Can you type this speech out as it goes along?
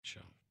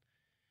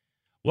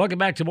Welcome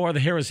back to more of the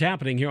Here Is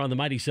Happening here on the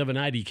Mighty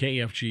 790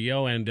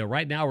 KFGO. And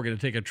right now we're going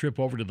to take a trip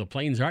over to the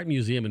Plains Art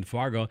Museum in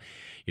Fargo.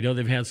 You know,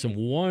 they've had some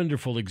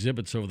wonderful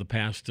exhibits over the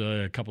past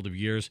couple of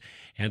years.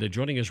 And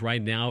joining us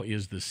right now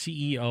is the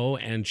CEO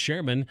and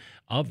chairman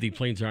of the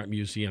Plains Art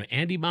Museum,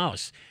 Andy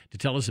Mouse, to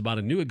tell us about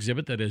a new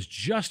exhibit that has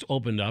just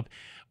opened up.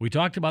 We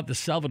talked about the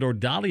Salvador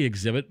Dali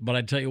exhibit, but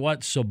I tell you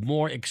what, some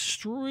more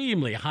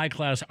extremely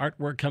high-class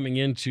artwork coming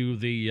into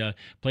the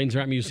Plains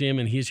Art Museum,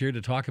 and he's here to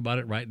talk about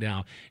it right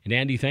now. And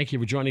Andy, thank you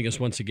for joining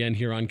us once again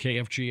here on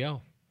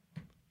KFGO.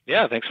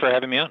 Yeah, thanks for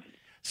having me on.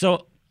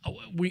 So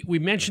we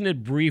mentioned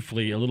it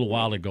briefly a little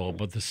while ago,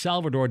 but the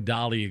Salvador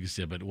Dali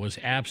exhibit was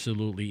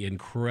absolutely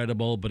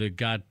incredible, but it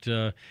got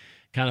kind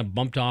of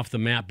bumped off the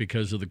map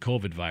because of the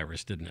COVID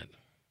virus, didn't it?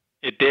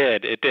 It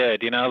did.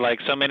 You know,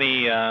 like so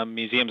many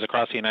museums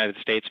across the United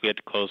States, we had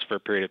to close for a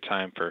period of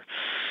time for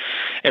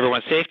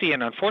everyone's safety,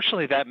 and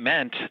unfortunately that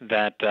meant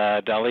that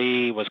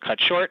Dali was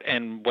cut short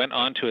and went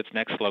on to its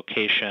next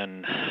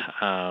location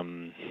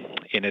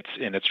in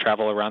its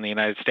travel around the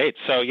United States.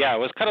 So yeah, it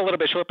was cut a little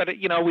bit short, but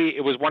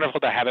it was wonderful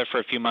to have it for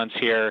a few months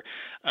here.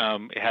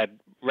 It had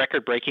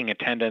record-breaking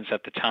attendance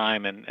at the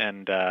time,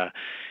 and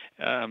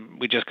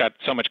we just got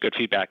so much good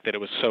feedback that it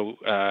was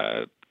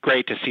so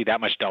great to see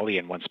that much Dali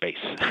in one space.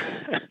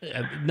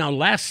 Now,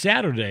 last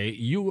Saturday,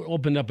 you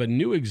opened up a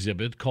new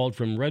exhibit called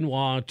From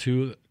Renoir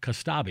to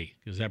Kostabi.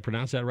 Does that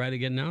pronounce that right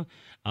again now?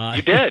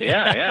 You did,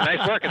 yeah.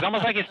 Nice work. It's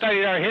almost like you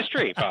studied our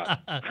history, Bob.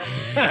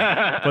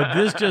 But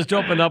this just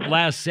opened up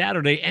last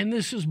Saturday, and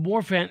this is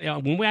more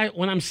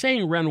when I'm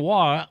saying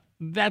Renoir,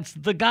 that's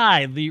the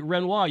guy, the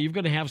Renoir. You're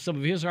going to have some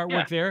of his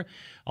artwork there,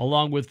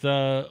 along with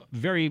a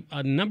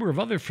number of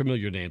other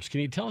familiar names.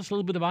 Can you tell us a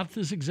little bit about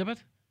this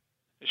exhibit?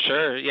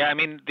 Sure. Yeah, I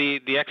mean,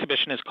 the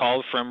exhibition is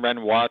called From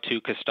Renoir to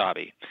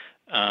Kostabi,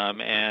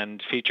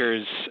 and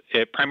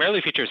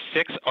primarily features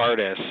 6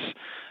 artists,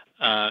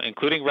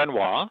 including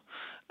Renoir,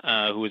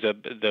 who was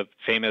the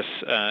famous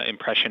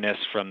impressionist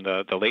from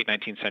the late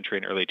 19th century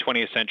and early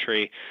 20th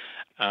century.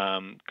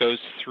 Goes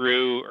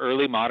through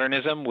early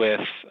modernism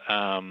with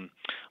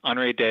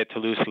Henri de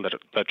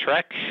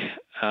Toulouse-Lautrec,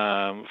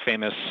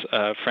 famous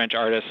French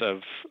artist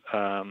of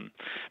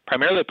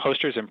primarily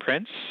posters and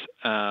prints.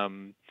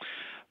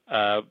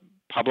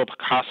 Pablo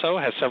Picasso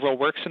has several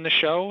works in the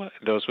show.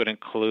 Those would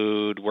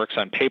include works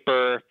on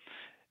paper,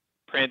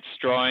 prints,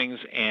 drawings,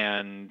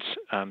 and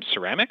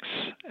ceramics,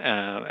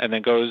 and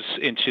then goes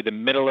into the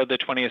middle of the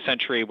 20th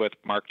century with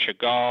Marc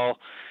Chagall.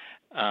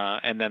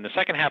 And then the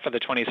second half of the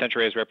 20th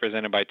century is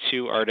represented by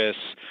 2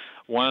 artists.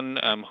 One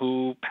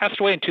who passed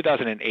away in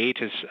 2008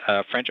 is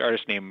a French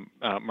artist named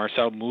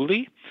Marcel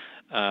Mouly,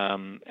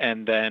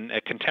 and then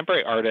a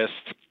contemporary artist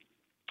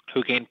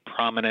who gained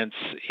prominence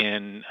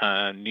in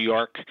New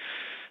York,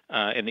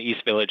 in the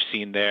East Village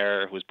scene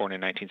there, who was born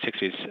in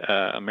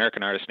 1960s,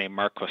 American artist named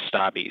Mark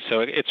Kostabi.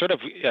 So it sort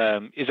of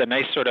is a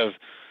nice sort of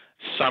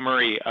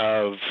summary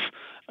of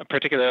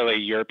particularly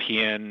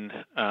European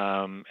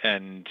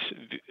and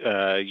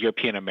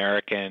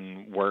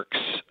European-American works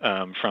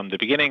from the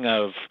beginning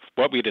of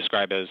what we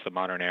describe as the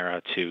modern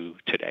era to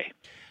today.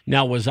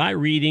 Now, was I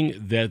reading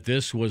that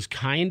this was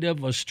kind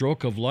of a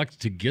stroke of luck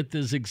to get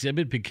this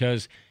exhibit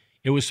because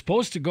it was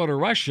supposed to go to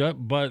Russia,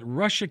 but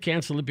Russia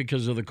canceled it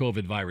because of the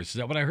COVID virus? Is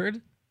that what I heard?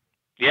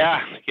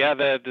 Yeah.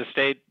 The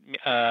State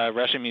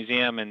Russian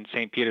Museum in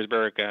St.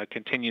 Petersburg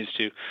continues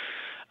to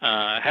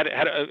had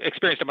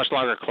experienced a much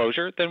longer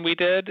closure than we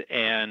did,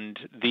 and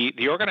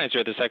the organizer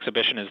of this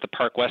exhibition is the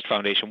Park West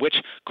Foundation,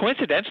 which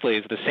coincidentally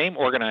is the same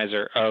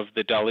organizer of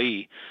the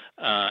Dali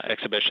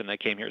exhibition that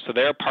came here. So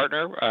they're a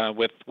partner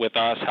with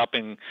us,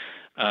 helping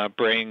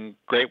bring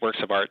great works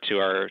of art to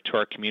our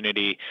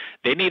community.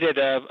 They needed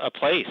a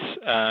place,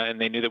 and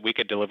they knew that we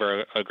could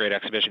deliver a great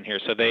exhibition here.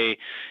 So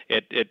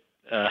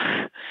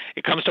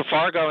it comes to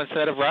Fargo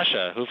instead of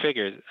Russia. Who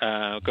figures?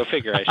 Go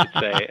figure, I should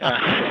say.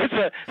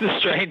 It's a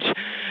strange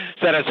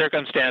set of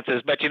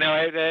circumstances, but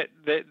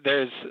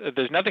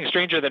there's nothing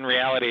stranger than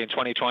reality in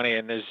 2020,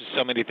 and there's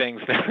so many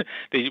things that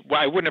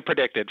I wouldn't have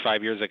predicted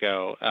 5 years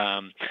ago.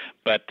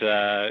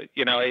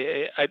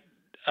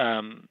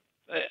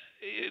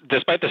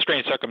 Despite the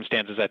strange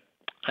circumstances,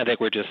 I think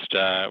we're just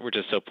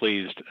so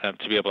pleased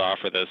to be able to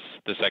offer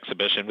this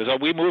exhibition. So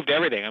we moved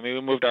everything. I mean,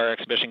 we moved our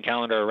exhibition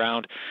calendar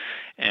around,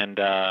 and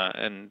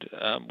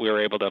we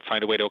were able to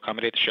find a way to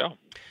accommodate the show.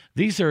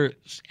 These are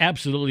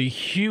absolutely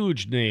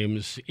huge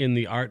names in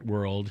the art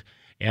world,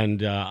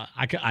 and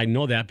I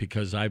know that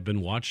because I've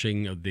been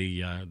watching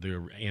the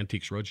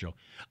Antiques Roadshow.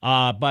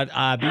 But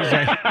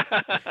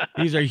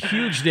these are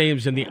huge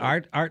names in the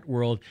art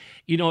world.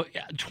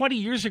 20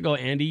 years ago,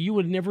 Andy, you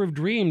would never have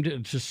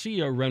dreamed to see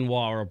a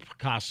Renoir or a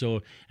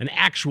Picasso, an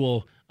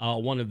actual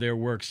one of their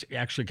works,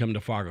 actually come to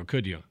Fargo,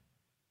 could you?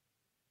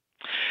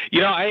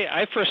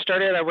 I first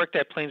started. I worked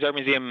at Plains Art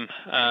Museum.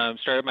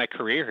 Started my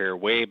career here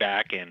way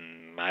back in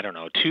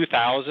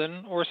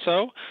 2000 or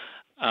so.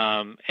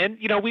 And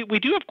we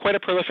do have quite a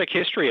prolific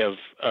history of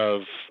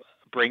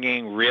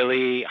bringing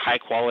really high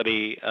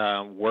quality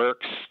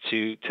works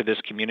to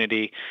this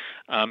community,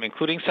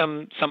 including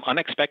some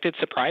unexpected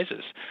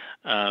surprises.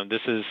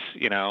 This is,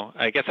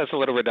 I guess that's a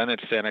little redundant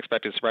to say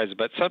unexpected surprises,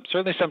 but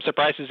certainly some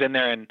surprises in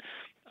there. And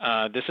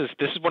this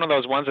is one of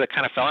those ones that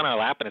kind of fell in our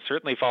lap, and it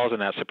certainly falls in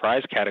that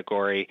surprise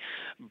category.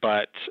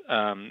 But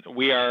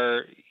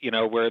we're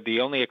the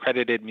only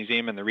accredited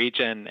museum in the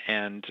region,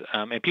 and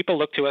people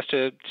look to us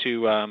to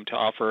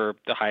offer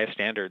the highest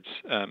standards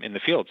in the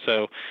field.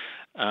 So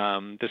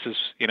this is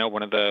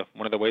one of the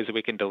ways that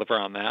we can deliver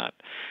on that.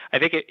 I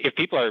think if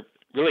people are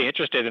really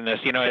interested in this,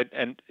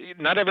 and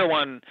not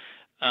everyone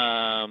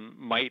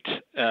might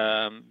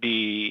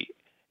be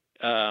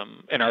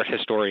an art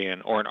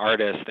historian or an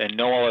artist and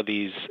know all of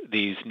these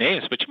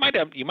names, but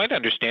you might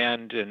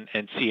understand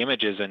and see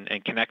images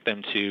and connect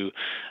them to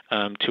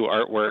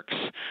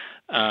artworks.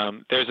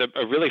 There's a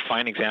really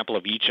fine example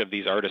of each of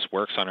these artists'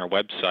 works on our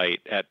website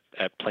at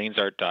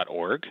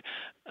plainsart.org.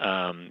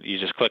 You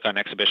just click on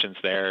exhibitions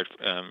there,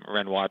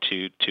 Renoir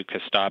to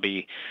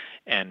Kostabi,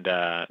 and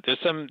there's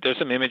some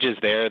images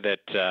there that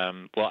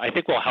I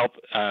think will help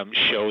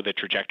show the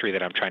trajectory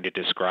that I'm trying to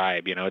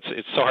describe.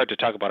 It's so hard to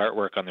talk about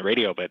artwork on the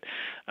radio, but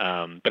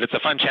it's a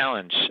fun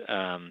challenge.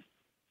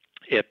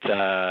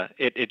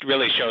 It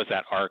really shows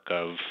that arc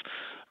of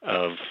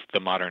the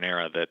modern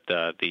era that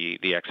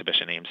the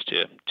exhibition aims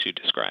to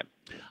describe.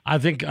 I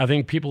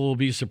think people will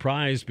be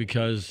surprised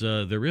because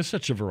there is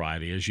such a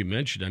variety, as you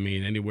mentioned. I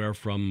mean, anywhere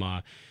from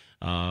a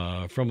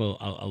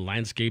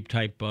landscape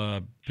type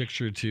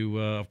picture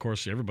to, of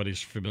course,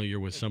 everybody's familiar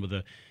with some of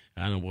the,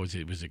 I don't know, was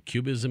it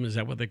Cubism? Is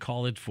that what they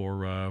call it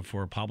for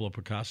Pablo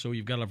Picasso?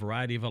 You've got a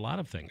variety of a lot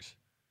of things.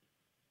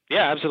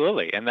 Yeah,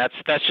 absolutely, and that's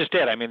just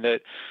it. I mean,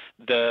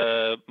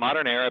 the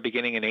modern era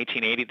beginning in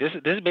 1880. This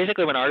is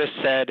basically when artists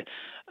said,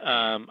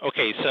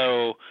 okay,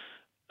 so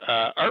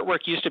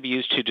artwork used to be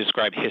used to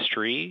describe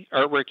history.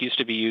 Artwork used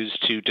to be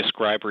used to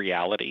describe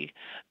reality,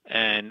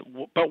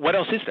 but what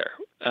else is there?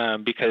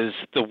 Because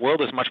the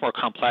world is much more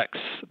complex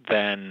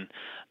than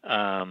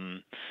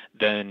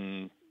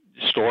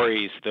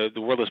stories. The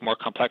world is more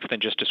complex than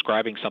just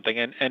describing something,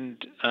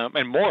 and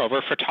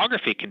moreover,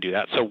 photography can do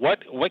that. So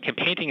what can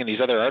painting and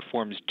these other art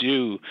forms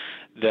do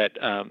that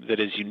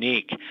is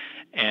unique?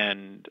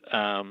 And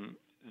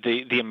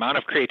the amount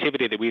of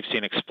creativity that we've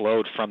seen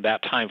explode from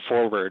that time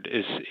forward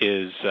is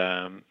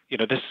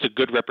this is a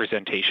good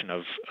representation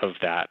of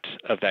that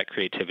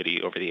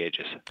creativity over the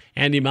ages.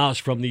 Andy Mouse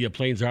from the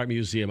Plains Art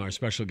Museum, our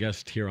special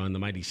guest here on the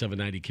Mighty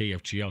 790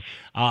 KFGO.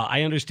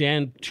 I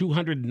understand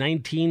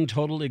 219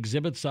 total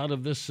exhibits out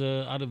of this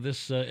show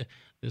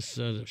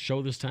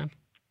this time.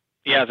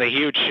 Yeah, it's a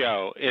huge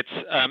show. It's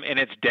and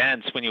it's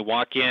dense. When you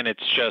walk in,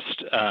 it's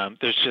just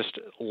there's just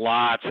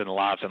lots and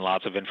lots and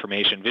lots of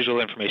information,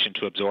 visual information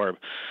to absorb.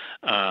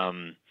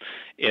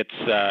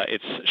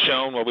 It's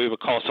shown what we would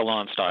call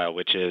salon style,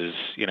 which is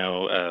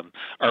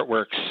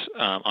artworks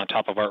on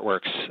top of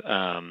artworks,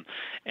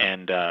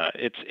 and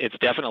it's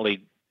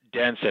definitely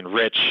dense and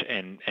rich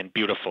and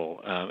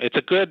beautiful. It's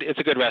a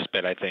good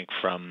respite, I think,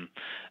 from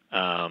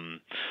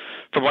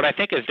what I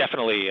think is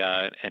definitely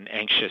an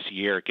anxious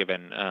year,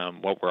 given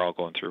what we're all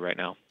going through right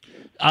now.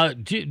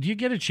 Do you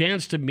get a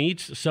chance to meet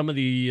some of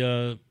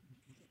the,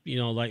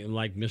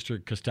 like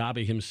Mr.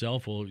 Kostabi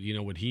himself? Or,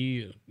 would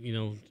he,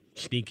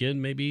 sneak in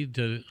maybe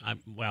do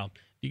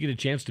you get a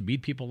chance to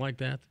meet people like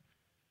that?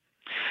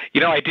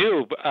 I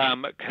do.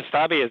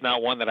 Kostabi is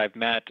not one that I've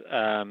met,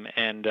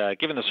 and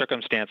given the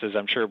circumstances,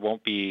 I'm sure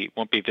won't be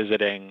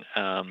visiting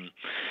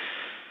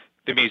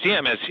the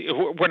museum. As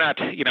we're not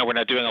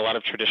doing a lot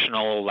of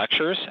traditional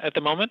lectures at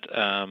the moment.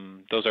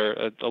 Those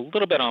are a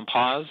little bit on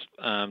pause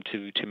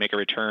to make a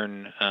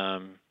return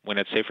when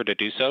it's safer to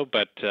do so.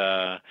 But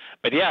yeah,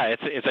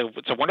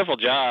 it's a wonderful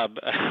job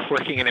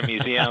working in a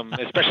museum,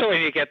 especially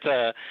when you get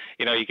to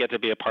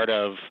be a part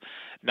of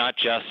not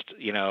just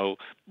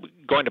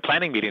going to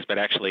planning meetings, but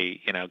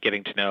actually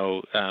getting to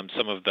know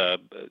some of the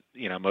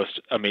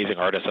most amazing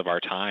artists of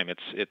our time.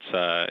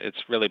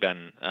 It's really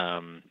been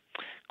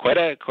quite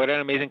an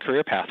amazing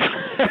career path.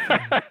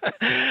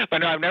 But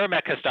no, I've never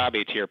met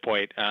Kostabi, to your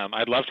point.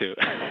 I'd love to.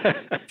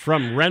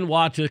 From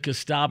Renoir to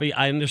Kostabi,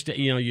 I understand,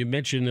 you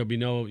mentioned there'll be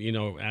no,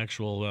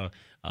 actual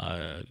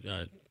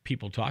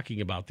people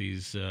talking about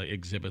these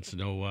exhibits,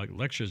 no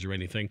lectures or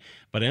anything.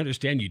 But I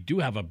understand you do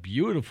have a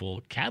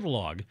beautiful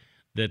catalog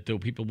that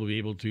people will be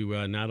able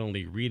to not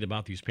only read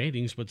about these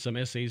paintings, but some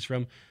essays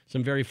from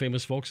some very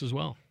famous folks as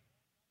well.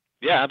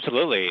 Yeah,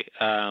 absolutely.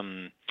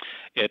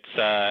 It's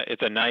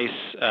a nice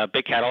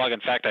big catalog. In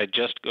fact, I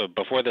just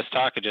before this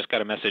talk, I just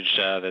got a message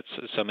that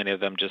so many of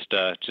them just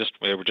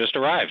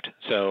arrived.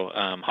 So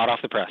hot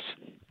off the press.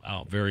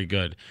 Oh, very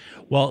good.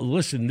 Well,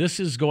 listen, this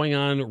is going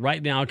on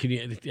right now. Can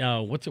you?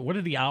 What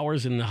are the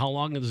hours and how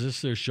long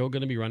is this show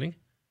going to be running?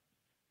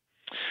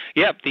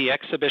 Yep, the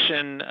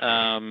exhibition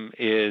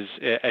is,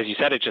 as you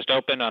said, it just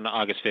opened on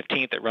August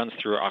 15th. It runs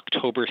through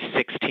October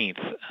 16th.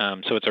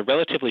 So it's a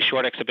relatively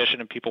short exhibition,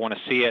 and people want to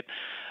see it.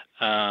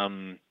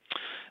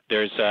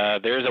 there's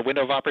a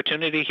window of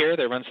opportunity here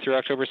that runs through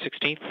October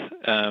 16th.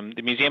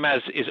 The museum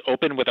is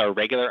open with our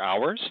regular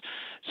hours.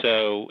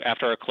 So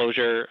after our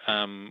closure,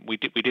 we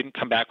didn't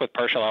come back with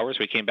partial hours.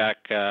 We came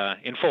back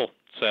in full.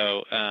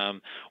 So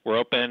we're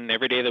open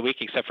every day of the week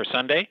except for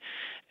Sunday,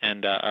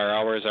 and our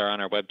hours are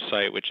on our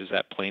website, which is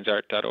at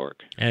plainsart.org.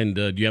 And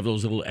do you have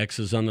those little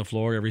X's on the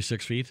floor every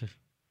 6 feet?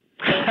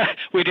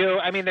 We do.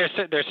 I mean, there's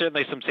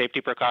certainly some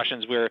safety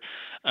precautions.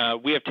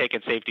 We have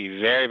taken safety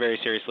very, very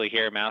seriously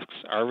here. Masks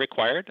are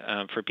required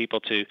for people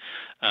to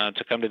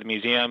come to the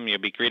museum. You'll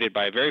be greeted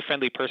by a very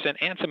friendly person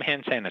and some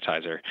hand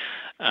sanitizer,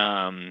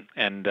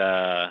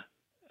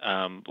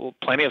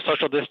 plenty of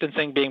social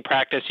distancing being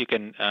practiced. You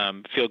can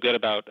feel good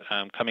about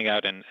coming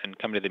out and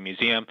coming to the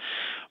museum.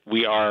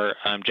 We are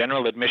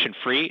general admission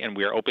free, and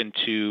we are open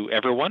to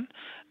everyone.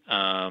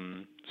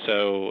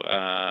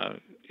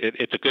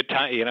 It's a good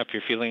time. If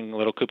you're feeling a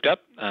little cooped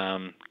up,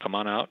 come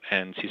on out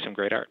and see some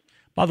great art.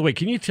 By the way,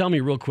 can you tell me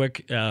real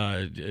quick,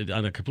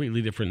 on a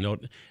completely different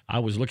note, I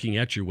was looking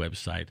at your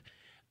website,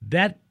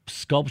 that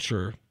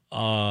sculpture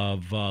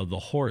of the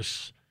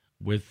horse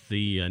with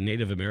the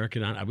Native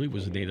American on, I believe it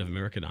was a Native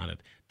American on it.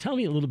 Tell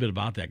me a little bit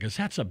about that, because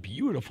that's a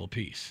beautiful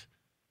piece.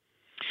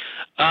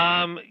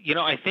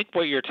 I think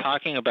what you're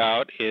talking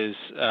about is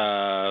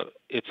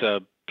it's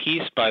a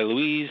piece by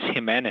Luis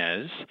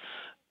Jimenez.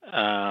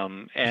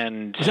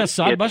 And is that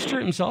Sodbuster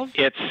himself?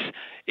 It's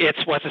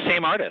the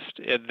same artist.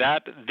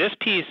 This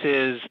piece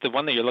is the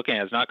one that you're looking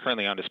at is not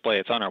currently on display.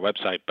 It's on our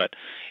website, but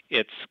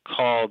it's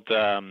called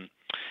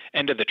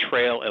End of the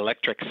Trail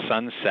Electric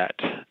Sunset.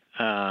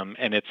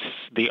 And it's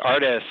the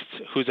artist,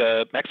 who's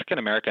a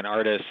Mexican-American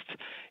artist.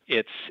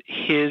 It's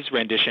his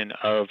rendition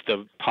of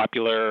the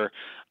popular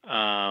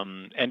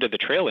End of the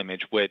Trail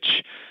image,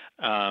 which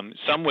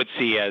some would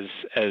see as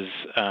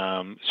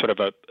sort of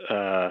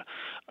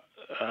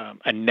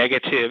a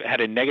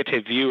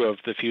negative view of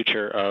the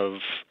future of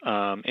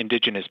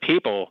indigenous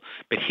people,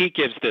 but he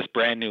gives this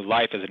brand new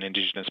life as an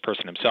indigenous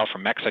person himself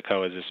from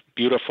Mexico as this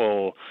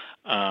beautiful,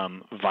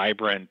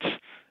 vibrant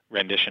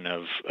rendition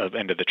of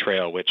End of the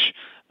Trail, which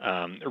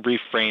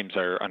reframes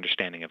our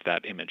understanding of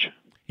that image.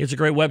 It's a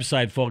great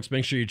website, folks.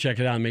 Make sure you check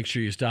it out. Make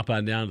sure you stop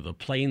on down to the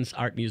Plains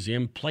Art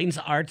Museum.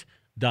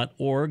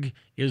 plainsart.org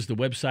is the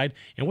website.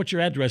 And what's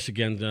your address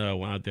again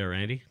out there,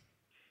 Andy?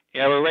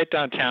 Yeah, we're right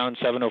downtown,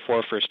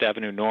 704 First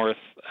Avenue North.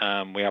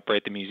 We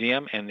operate the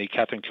museum and the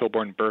Catherine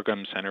Kilbourne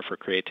Burgum Center for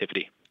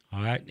Creativity.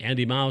 All right,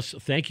 Andy Mouse,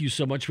 thank you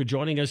so much for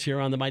joining us here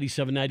on the Mighty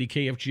 790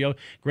 KFGO.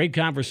 Great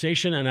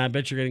conversation, and I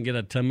bet you're going to get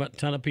a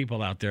ton of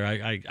people out there.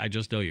 I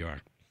just know you are.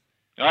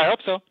 I hope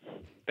so.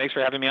 Thanks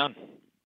for having me on.